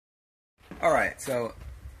Alright, so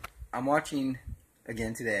I'm watching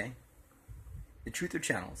again today the Truth or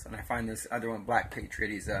Channels, and I find this other one, Black Patriot.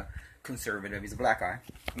 He's a conservative, he's a black guy.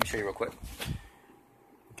 Let me show you real quick.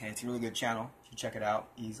 Okay, it's a really good channel. You should check it out.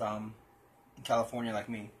 He's in California like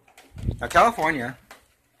me. Now, California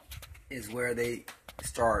is where they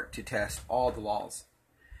start to test all the laws.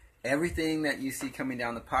 Everything that you see coming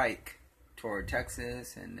down the pike toward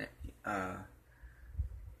Texas and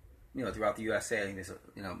throughout the USA, I think there's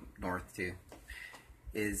north too,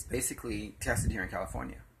 is basically tested here in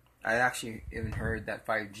California. I actually even heard that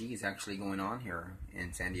 5G is actually going on here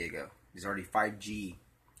in San Diego. There's already 5G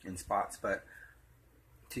in spots, but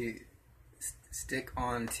to stick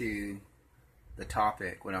on to the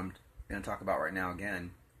topic, what I'm going to talk about right now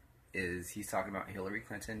again is he's talking about Hillary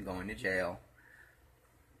Clinton going to jail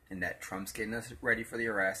and that Trump's getting us ready for the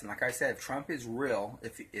arrest. And like I said, if Trump is real,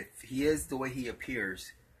 if he is the way he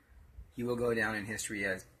appears, he will go down in history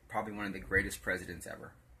as probably one of the greatest presidents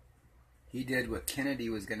ever. He did what Kennedy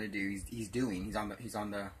was going to do. He's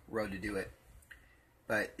on the road to do it,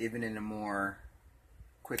 but even in a more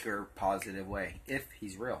quicker, positive way, if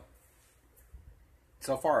he's real.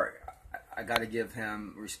 So far, I got to give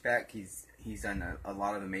him respect. He's done a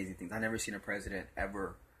lot of amazing things. I've never seen a president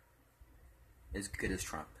ever as good as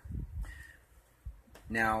Trump.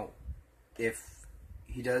 Now, if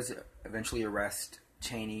he does eventually arrest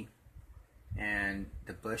Cheney and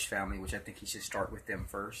the Bush family, which I think he should start with them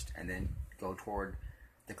first and then go toward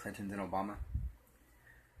the Clintons and Obama.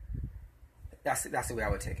 That's the way I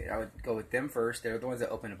would take it. I would go with them first. They're the ones that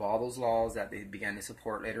opened up all those laws that they began to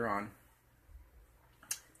support later on.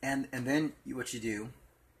 And then what you do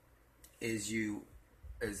is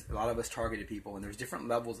as a lot of us targeted people, and there's different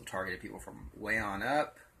levels of targeted people from way on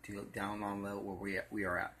up to down on level where we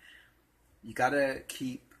are at. You got to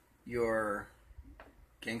keep your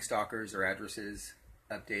gang stalkers or addresses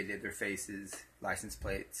updated, their faces, license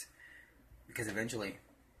plates, because eventually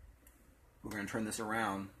we're going to turn this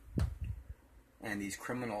around and these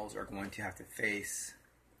criminals are going to have to face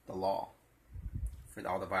the law for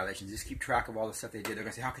all the violations. Just keep track of all the stuff they did. They're going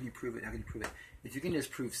to say, how can you prove it? How can you prove it? If you can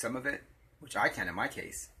just prove some of it, which I can in my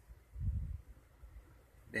case,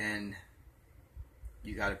 then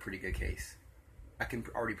you got a pretty good case. I can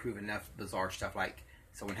already prove enough bizarre stuff like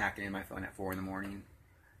someone hacking in my phone at 4 in the morning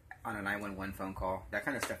on a 911 phone call. That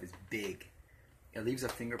kind of stuff is big. It leaves a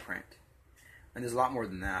fingerprint. And there's a lot more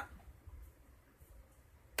than that.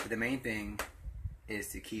 But the main thing is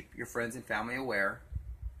to keep your friends and family aware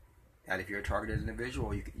that if you're a targeted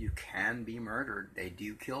individual, you can be murdered. They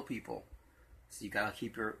do kill people. So you gotta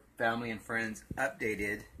keep your family and friends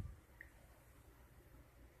updated.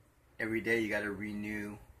 Every day you gotta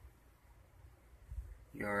renew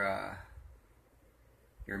your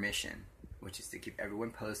mission, which is to keep everyone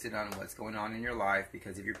posted on what's going on in your life,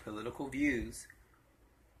 because of your political views.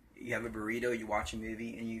 You have a burrito, you watch a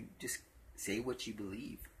movie, and you just say what you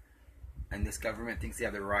believe. And this government thinks they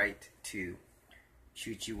have the right to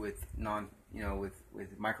shoot you with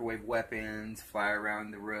with microwave weapons, fly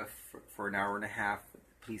around the roof for an hour and a half,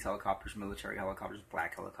 police helicopters, military helicopters,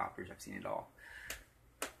 black helicopters. I've seen it all.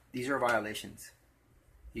 These are violations.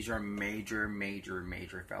 These are major, major,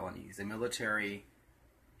 major felonies. The military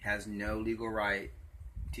has no legal right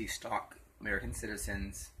to stalk American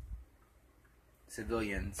citizens,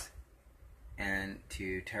 civilians, and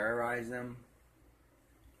to terrorize them,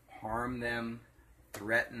 harm them,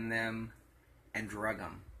 threaten them, and drug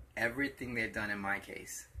them. Everything they've done in my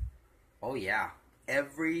case. Oh yeah,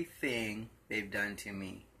 everything they've done to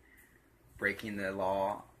me. Breaking the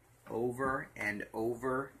law over and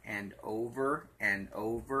over and over and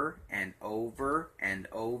over and over and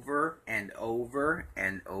over and over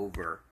and over.